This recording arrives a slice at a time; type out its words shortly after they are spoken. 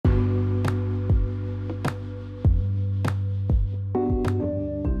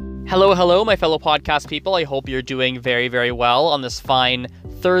Hello, hello, my fellow podcast people. I hope you're doing very, very well on this fine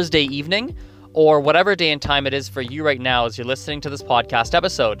Thursday evening, or whatever day and time it is for you right now as you're listening to this podcast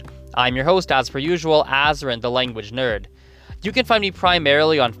episode. I'm your host, as per usual, Azren, the Language Nerd. You can find me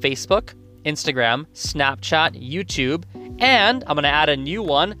primarily on Facebook, Instagram, Snapchat, YouTube, and I'm going to add a new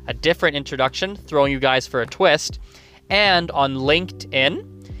one, a different introduction, throwing you guys for a twist, and on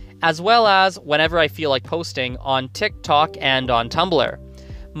LinkedIn, as well as whenever I feel like posting on TikTok and on Tumblr.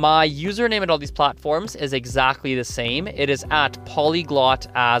 My username at all these platforms is exactly the same. It is at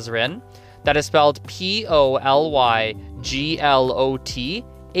Polyglot Azren. That is spelled Polyglot,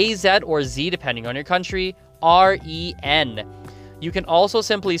 AZ or Z depending on your country, REN. You can also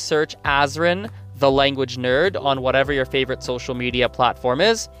simply search Azren, the Language Nerd, on whatever your favorite social media platform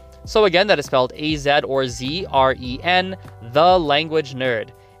is. So again, that is spelled AZ or Z, REN, the Language Nerd.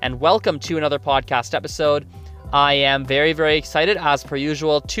 And welcome to another podcast episode. I am very, very excited, as per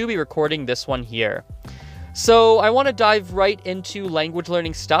usual, to be recording this one here. So I want to dive right into language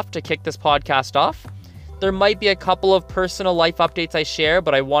learning stuff to kick this podcast off. There might be a couple of personal life updates I share,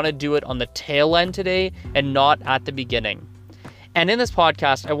 but I want to do it on the tail end today and not at the beginning. And in this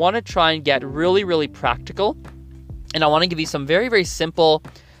podcast, I want to try and get really, really practical. And I want to give you some very, very simple,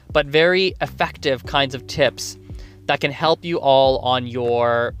 but very effective kinds of tips that can help you all on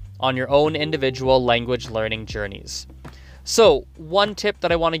your own individual language learning journeys. So one tip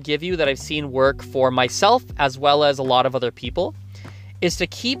that I want to give you that I've seen work for myself as well as a lot of other people is to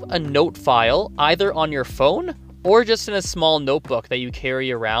keep a note file either on your phone or just in a small notebook that you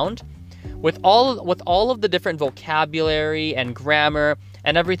carry around with all of the different vocabulary and grammar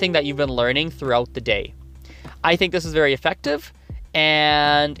and everything that you've been learning throughout the day. I think this is very effective,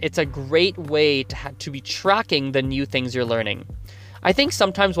 and it's a great way to be tracking the new things you're learning. I think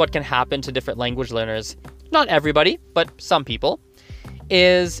sometimes what can happen to different language learners, not everybody, but some people,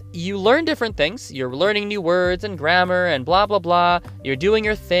 is you learn different things. You're learning new words and grammar and blah, blah, blah. You're doing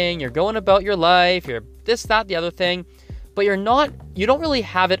your thing. You're going about your life. You're this, that, the other thing. But you don't really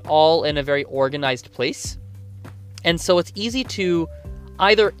have it all in a very organized place. And so it's easy to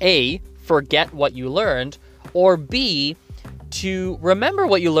either A, forget what you learned, or B, to remember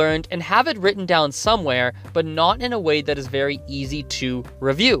what you learned and have it written down somewhere, but not in a way that is very easy to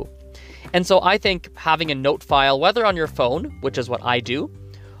review. And so I think having a note file, whether on your phone, which is what I do,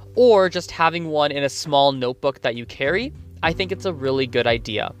 or just having one in a small notebook that you carry, I think it's a really good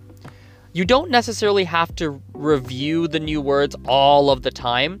idea. You don't necessarily have to review the new words all of the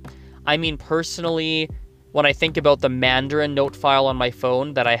time. I mean, personally, when I think about the Mandarin note file on my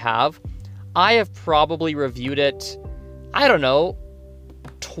phone that I have probably reviewed it, I don't know,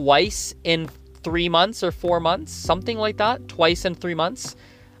 twice in 3 months or 4 months, something like that, twice in 3 months.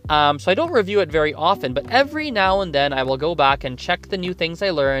 So I don't review it very often, but every now and then I will go back and check the new things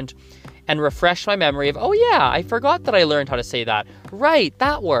I learned and refresh my memory of, oh yeah, I forgot that I learned how to say that. Right,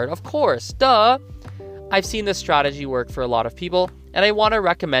 that word, of course, duh. I've seen this strategy work for a lot of people, and I want to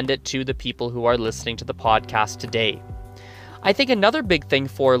recommend it to the people who are listening to the podcast today. I think another big thing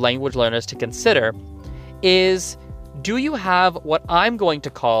for language learners to consider is, do you have what I'm going to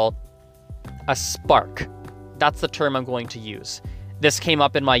call a spark? That's the term I'm going to use. This came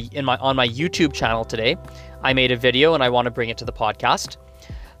up on my YouTube channel today. I made a video and I want to bring it to the podcast.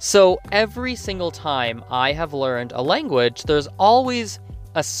 So every single time I have learned a language, there's always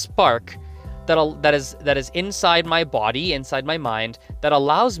a spark that is inside my body, inside my mind, that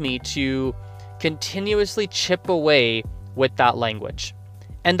allows me to continuously chip away with that language.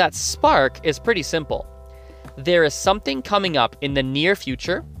 And that spark is pretty simple. There is something coming up in the near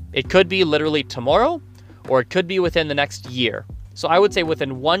future. It could be literally tomorrow, or it could be within the next year. So I would say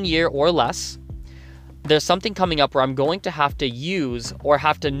within 1 year or less, there's something coming up where I'm going to have to use or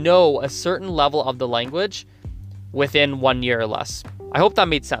have to know a certain level of the language within 1 year or less. I hope that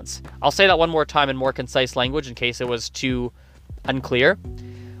made sense. I'll say that one more time in more concise language in case it was too unclear.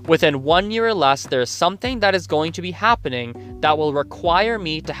 Within 1 year or less, there's something that is going to be happening that will require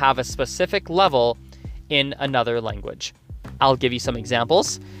me to have a specific level in another language. I'll give you some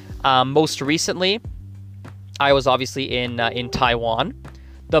examples. Most recently, I was obviously in Taiwan.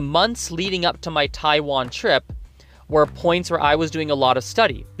 The months leading up to my Taiwan trip were points where I was doing a lot of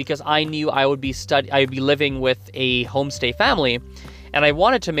study because I knew I would be living with a homestay family, and I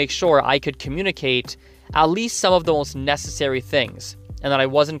wanted to make sure I could communicate at least some of the most necessary things, and that I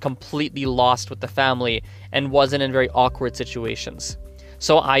wasn't completely lost with the family and wasn't in very awkward situations.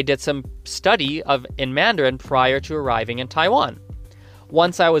 So I did some study in Mandarin prior to arriving in Taiwan.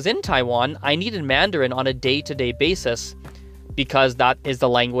 Once I was in Taiwan, I needed Mandarin on a day-to-day basis because that is the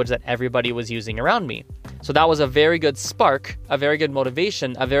language that everybody was using around me. So that was a very good spark, a very good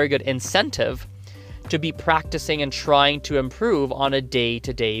motivation, a very good incentive to be practicing and trying to improve on a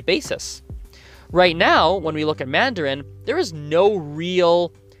day-to-day basis. Right now, when we look at Mandarin, there's no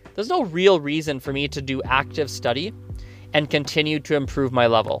real reason for me to do active study and continue to improve my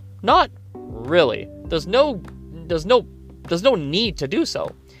level. Not really. There's no need to do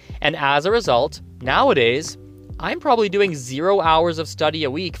so. And as a result, nowadays, I'm probably doing 0 hours of study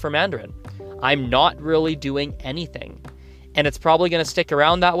a week for Mandarin. I'm not really doing anything. And it's probably going to stick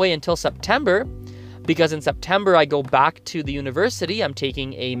around that way until September, because in September I go back to the university. I'm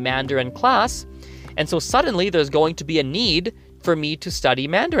taking a Mandarin class. And so suddenly there's going to be a need for me to study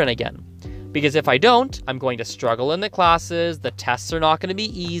Mandarin again. Because if I don't, I'm going to struggle in the classes, the tests are not going to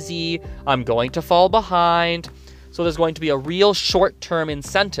be easy, I'm going to fall behind. So there's going to be a real short-term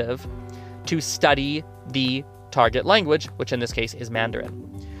incentive to study the target language, which in this case is Mandarin.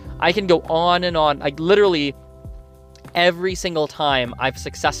 I can go on and on. Like literally every single time I've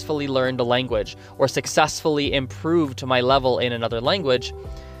successfully learned a language or successfully improved to my level in another language,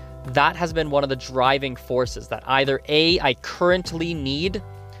 that has been one of the driving forces that either A, I currently need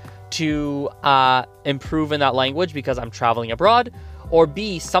to improve in that language because I'm traveling abroad, or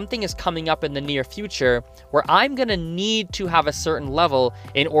B, something is coming up in the near future where I'm going to need to have a certain level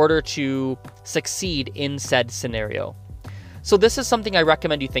in order to succeed in said scenario. So this is something I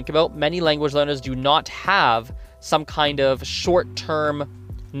recommend you think about. Many language learners do not have some kind of short-term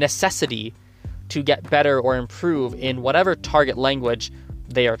necessity to get better or improve in whatever target language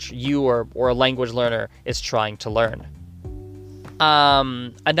you or a language learner is trying to learn.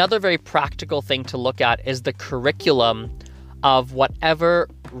 Another very practical thing to look at is the curriculum of whatever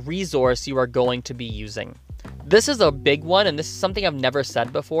resource you are going to be using. This is a big one, and this is something I've never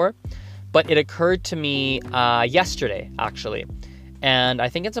said before, but it occurred to me yesterday, actually, and I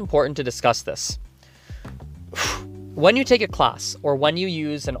think it's important to discuss this. When you take a class, or when you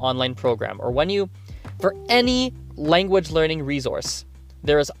use an online program, or for any language learning resource,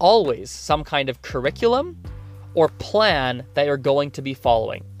 there is always some kind of curriculum or plan that you're going to be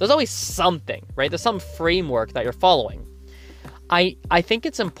following. There's always something, right? There's some framework that you're following. I think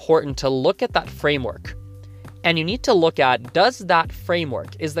it's important to look at that framework, and you need to look at, does that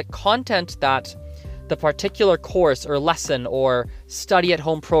framework, is the content that the particular course or lesson or study at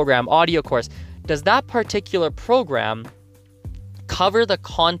home program, audio course, does that particular program cover the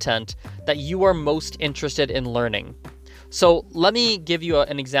content that you are most interested in learning? So let me give you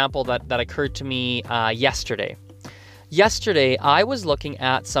an example that occurred to me yesterday. Yesterday, I was looking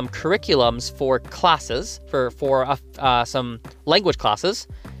at some curriculums for classes, for some language classes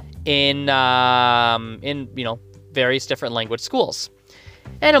in various different language schools.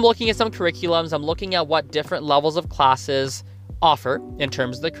 And I'm looking at some curriculums. I'm looking at what different levels of classes offer in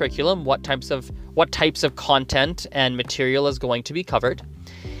terms of the curriculum, what types of content and material is going to be covered.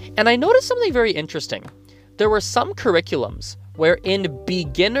 And I noticed something very interesting. There were some curriculums where in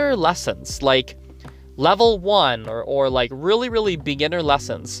beginner lessons, like level 1 or like really, really beginner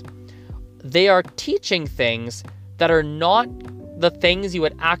lessons, they are teaching things that are not the things you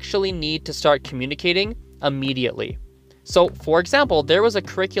would actually need to start communicating immediately. So, for example, there was a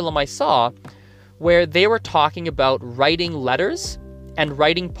curriculum I saw where they were talking about writing letters and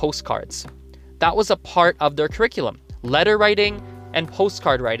writing postcards. That was a part of their curriculum. Letter writing and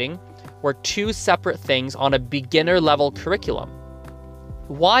postcard writing were two separate things on a beginner level curriculum.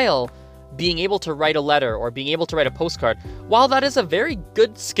 While being able to write a letter or being able to write a postcard, while that is a very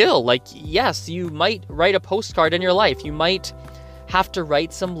good skill, like yes, you might write a postcard in your life, you might have to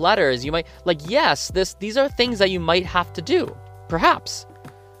write some letters, you might, these are things that you might have to do, perhaps.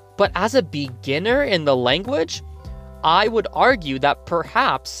 But as a beginner in the language, I would argue that probably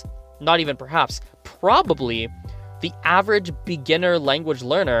the average beginner language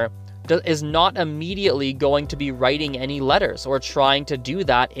learner is not immediately going to be writing any letters or trying to do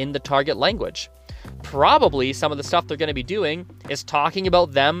that in the target language. Probably some of the stuff they're going to be doing is talking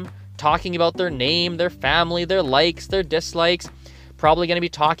about them, talking about their name, their family, their likes, their dislikes. Probably going to be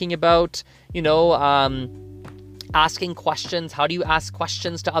talking about, asking questions. How do you ask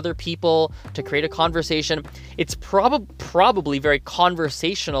questions to other people to create a conversation? It's probably very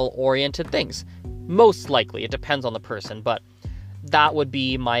conversational oriented things. Most likely, it depends on the person, but that would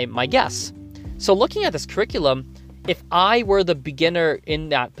be my guess. So looking at this curriculum, if I were the beginner in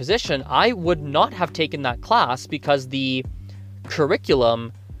that position, I would not have taken that class because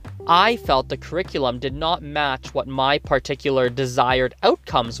I felt the curriculum did not match what my particular desired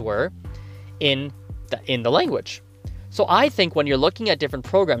outcomes were in the language. So I think when you're looking at different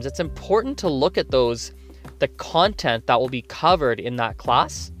programs, it's important to look at the content that will be covered in that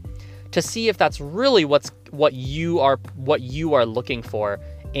class, to see if that's really what you are looking for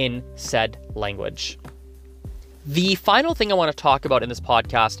in said language. The final thing I want to talk about in this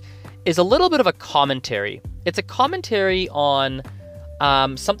podcast is a little bit of a commentary. It's a commentary on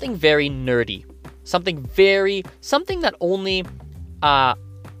something very nerdy, something that only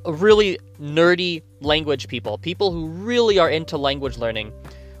really nerdy language people who really are into language learning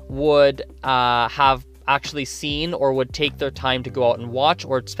would have actually seen, or would take their time to go out and watch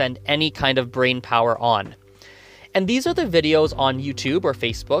or spend any kind of brain power on. And these are the videos on YouTube or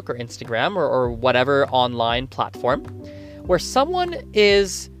Facebook or Instagram or whatever online platform where someone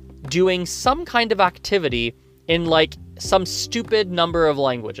is doing some kind of activity in like some stupid number of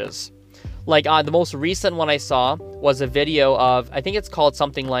languages. Like the most recent one I saw was a video of, I think it's called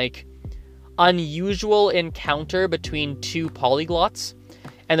something like unusual encounter between two polyglots.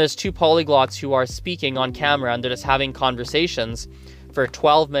 And there's two polyglots who are speaking on camera and they're just having conversations for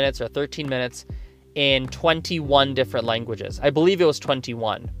 12 minutes or 13 minutes in 21 different languages. I believe it was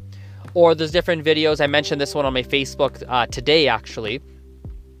 21. Or there's different videos. I mentioned this one on my Facebook today, actually,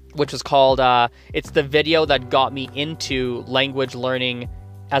 which was called, it's the video that got me into language learning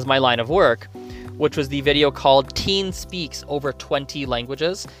as my line of work, which was the video called Teen Speaks Over 20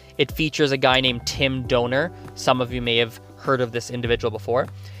 Languages. It features a guy named Tim Donor. Some of you may have heard of this individual before.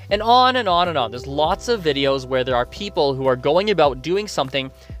 And on and on and on. There's lots of videos where there are people who are going about doing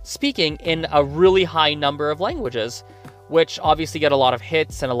something, speaking in a really high number of languages, which obviously get a lot of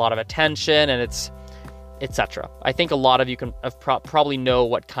hits and a lot of attention, and it's etc. I think a lot of you can probably know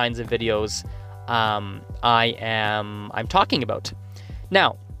what kinds of videos I'm talking about.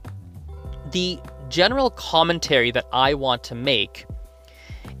 Now, the general commentary that I want to make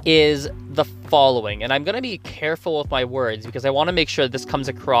is the following, and I'm going to be careful with my words because I want to make sure this comes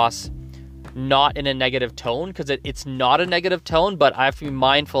across not in a negative tone, because it's not a negative tone, but I have to be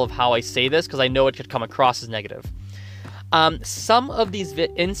mindful of how I say this because I know it could come across as negative. In some of these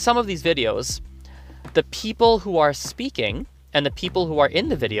videos, the people who are speaking and the people who are in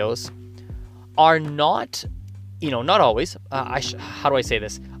the videos are not, not always, how do I say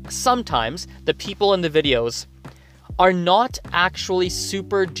this? Sometimes the people in the videos are not actually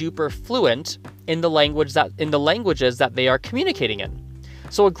super duper fluent in the languages that they are communicating in.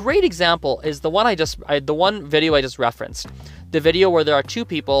 So a great example is the one video I just referenced. The video where there are two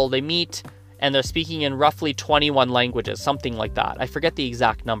people, they meet and they're speaking in roughly 21 languages, something like that. I forget the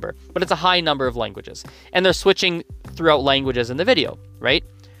exact number, but it's a high number of languages. And they're switching throughout languages in the video, right?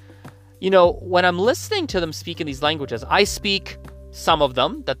 When I'm listening to them speak in these languages, I speak some of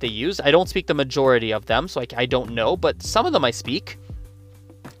them that they use. I don't speak the majority of them, so I don't know, but some of them I speak.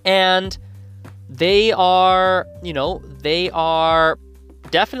 And they are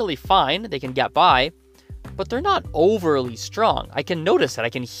definitely fine. They can get by, but they're not overly strong. I can notice it.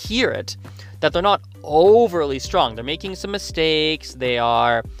 I can hear it, that they're not overly strong. They're making some mistakes. They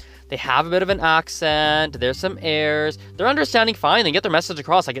have a bit of an accent. There's some errors. They're understanding fine. They get their message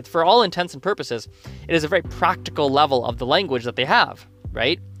across. For all intents and purposes, it is a very practical level of the language that they have,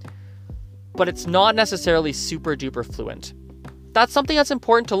 right? But it's not necessarily super duper fluent. That's something that's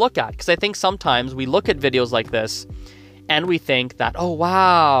important to look at, because I think sometimes we look at videos like this and we think that, oh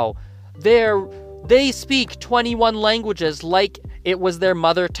wow, they speak 21 languages like it was their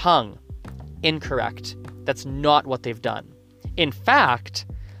mother tongue. Incorrect. That's not what they've done. In fact,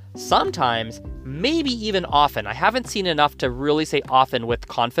 sometimes, maybe even often, I haven't seen enough to really say often with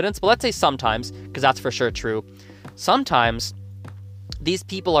confidence, but let's say sometimes, because that's for sure true. Sometimes these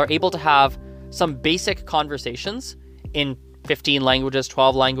people are able to have some basic conversations in 15 languages,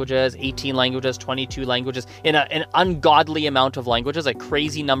 12 languages, 18 languages, 22 languages, in an ungodly amount of languages, a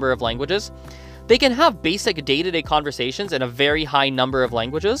crazy number of languages. They can have basic day-to-day conversations in a very high number of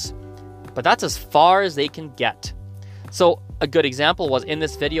languages, but that's as far as they can get. So a good example was in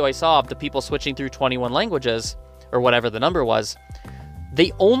this video I saw of the people switching through 21 languages, or whatever the number was,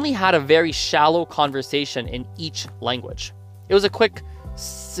 they only had a very shallow conversation in each language. It was a quick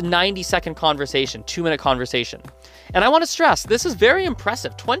 90-second conversation, 2-minute conversation. And I want to stress, this is very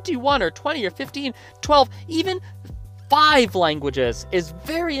impressive. 21 or 20 or 15, 12, even 5 languages is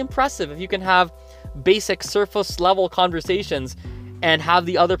very impressive if you can have basic surface level conversations and have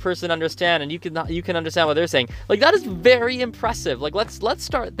the other person understand, and you can understand what they're saying. That is very impressive. Let's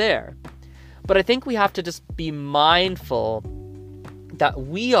start there. But I think we have to just be mindful that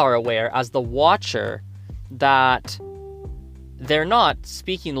we are aware as the watcher that they're not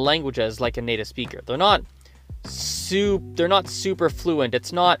speaking languages like a native speaker. They're not super fluent.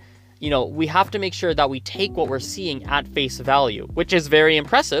 It's not, we have to make sure that we take what we're seeing at face value, which is very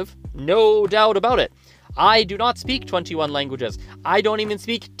impressive, no doubt about it. I do not speak 21 languages. I don't even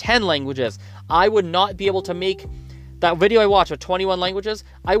speak 10 languages. I would not be able to make that video I watched with 21 languages.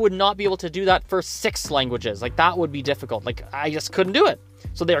 I would not be able to do that for 6 languages. Like, that would be difficult. Like, I just couldn't do it.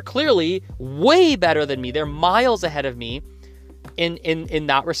 So they're clearly way better than me. They're miles ahead of me in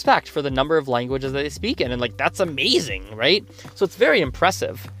that respect for the number of languages that they speak in. And like, that's amazing, right? So it's very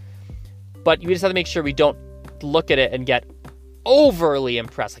impressive. But we just have to make sure we don't look at it and get overly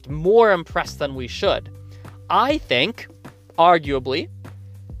impressed, like more impressed than we should. I think, arguably,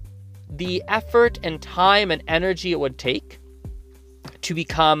 the effort and time and energy it would take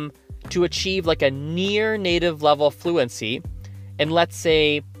to achieve like a near native level of fluency in, let's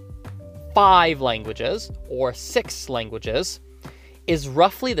say, 5 languages or 6 languages is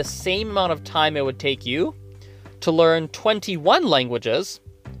roughly the same amount of time it would take you to learn 21 languages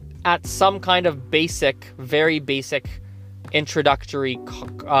at some kind of basic, very basic introductory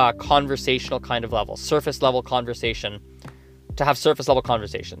conversational kind of level, surface level conversation, to have surface level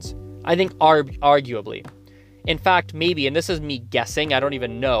conversations. I think arguably. In fact, maybe, and this is me guessing, I don't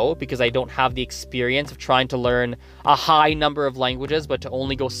even know because I don't have the experience of trying to learn a high number of languages, but to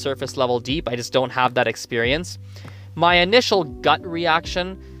only go surface level deep. I just don't have that experience. My initial gut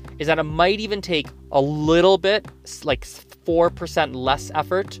reaction is that it might even take a little bit, like 4% less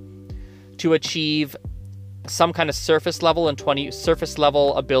effort to achieve some kind of surface level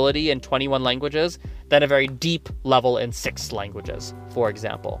ability in 21 languages than a very deep level in 6 languages, for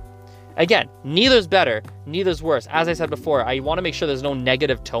example. Again, neither's better, neither's worse. As I said before, I want to make sure there's no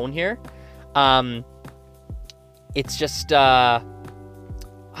negative tone here. It's just, I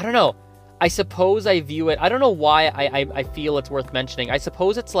don't know. I suppose I view it, I don't know why I feel it's worth mentioning. I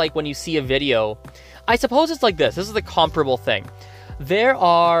suppose it's like when you see a video, I suppose it's like this. This is the comparable thing. There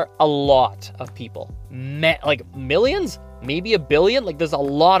are a lot of people, like millions, maybe a billion. Like, there's a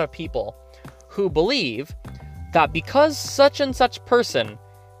lot of people who believe that because such and such person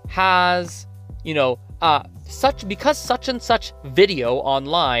has, because such and such video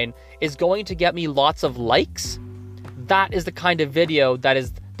online is going to get me lots of likes, that is the kind of video that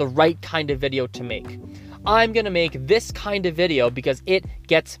is the right kind of video to make. I'm going to make this kind of video because it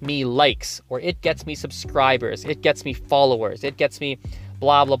gets me likes, or it gets me subscribers, it gets me followers, it gets me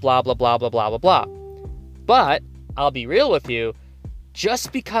blah, blah, blah, blah, blah, blah, blah, blah, blah. But I'll be real with you,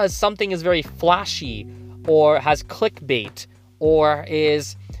 just because something is very flashy or has clickbait or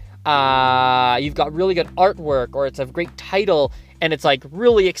is, you've got really good artwork, or it's a great title and it's like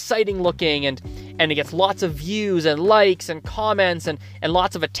really exciting looking and it gets lots of views and likes and comments and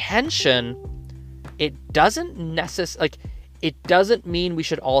lots of attention, it doesn't it doesn't mean we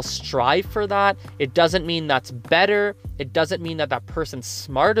should all strive for that. It doesn't mean that's better. It doesn't mean that person's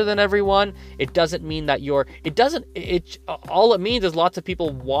smarter than everyone. It doesn't mean that all it means is lots of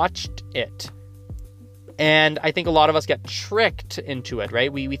people watched it. And I think a lot of us get tricked into it,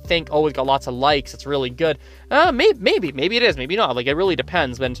 right? We think, oh, we've got lots of likes, it's really good. Maybe it is, maybe not. Like, it really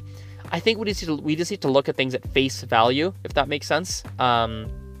depends. But I think we just need to look at things at face value, if that makes sense.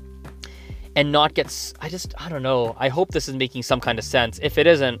 And not get, I don't know. I hope this is making some kind of sense. If it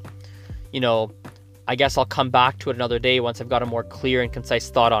isn't, I guess I'll come back to it another day once I've got a more clear and concise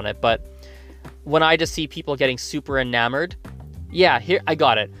thought on it. But when I just see people getting super enamored, here, I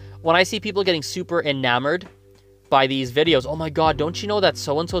got it. When I see people getting super enamored by these videos, oh my God, don't you know that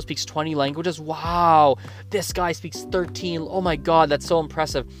so-and-so speaks 20 languages? Wow, this guy speaks 13. Oh my God, that's so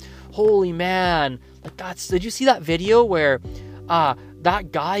impressive. Holy man, did you see that video where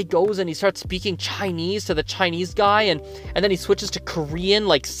that guy goes and he starts speaking Chinese to the Chinese guy and then he switches to Korean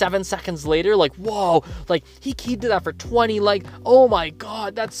like 7 seconds later? Like, whoa, like he did that for 20, like, oh my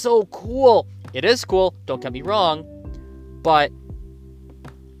God, that's so cool. It is cool, don't get me wrong, but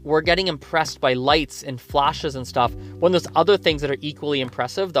we're getting impressed by lights and flashes and stuff when there's other things that are equally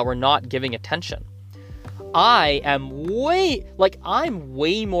impressive that we're not giving attention. I'm way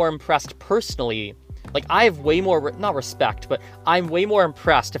more impressed personally. Like, I have way more, not respect, but I'm way more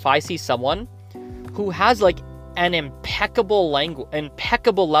impressed if I see someone who has like an impeccable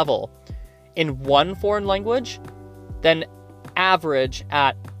level in one foreign language than average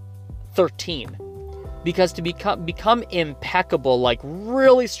at 13. Because to become impeccable, like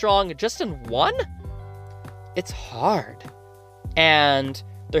really strong just in one, it's hard. And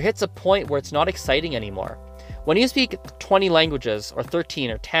there hits a point where it's not exciting anymore. When you speak 20 languages or 13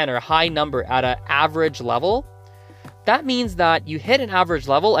 or 10 or a high number at an average level, that means that you hit an average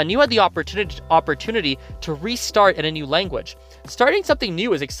level and you had the opportunity to restart in a new language. Starting something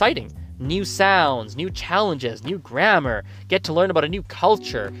new is exciting. New sounds, new challenges, new grammar, get to learn about a new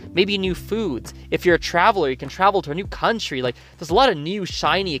culture, maybe new foods. If you're a traveler, you can travel to a new country. Like, there's a lot of new,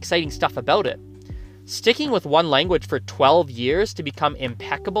 shiny, exciting stuff about it. Sticking with one language for 12 years to become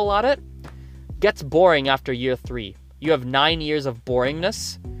impeccable at it gets boring after year 3. You have 9 years of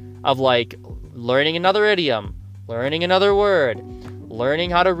boringness of like learning another idiom, learning another word, learning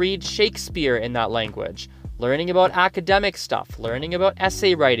how to read Shakespeare in that language, learning about academic stuff, learning about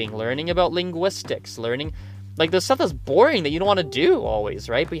essay writing, learning about linguistics, learning like the stuff that's boring that you don't want to do always,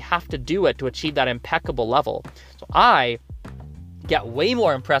 right? But you have to do it to achieve that impeccable level. So I get way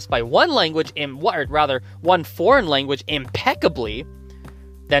more impressed by one language one foreign language impeccably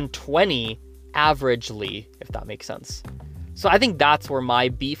than 20 averagely, if that makes sense. So I think that's where my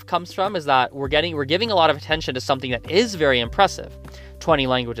beef comes from, is that we're giving a lot of attention to something that is very impressive. 20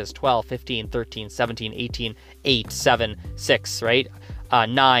 languages, 12, 15, 13, 17, 18, 8, 7, 6, right?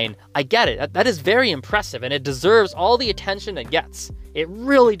 9. I get it. That is very impressive, and it deserves all the attention it gets. It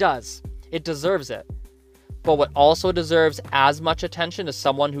really does. It deserves it. But what also deserves as much attention is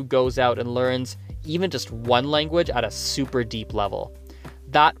someone who goes out and learns even just one language at a super deep level.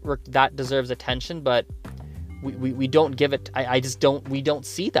 That deserves attention, but we don't give it. We don't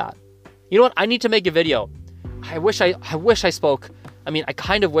see that. You know what? I need to make a video. I wish I spoke. I mean, I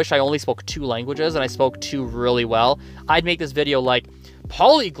kind of wish I only spoke 2 languages and I spoke 2 really well. I'd make this video like,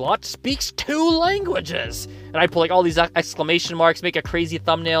 Polyglot speaks 2 languages. And I'd put like all these exclamation marks, make a crazy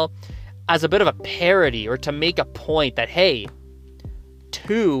thumbnail as a bit of a parody or to make a point that, hey,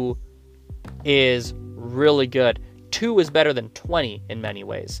 2 is really good. 2 is better than 20 in many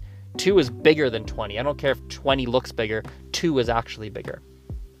ways. 2 is bigger than 20. I don't care if 20 looks bigger. 2 is actually bigger.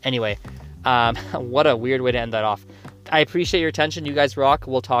 Anyway, what a weird way to end that off. I appreciate your attention. You guys rock.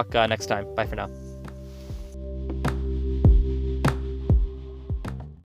 We'll talk next time. Bye for now.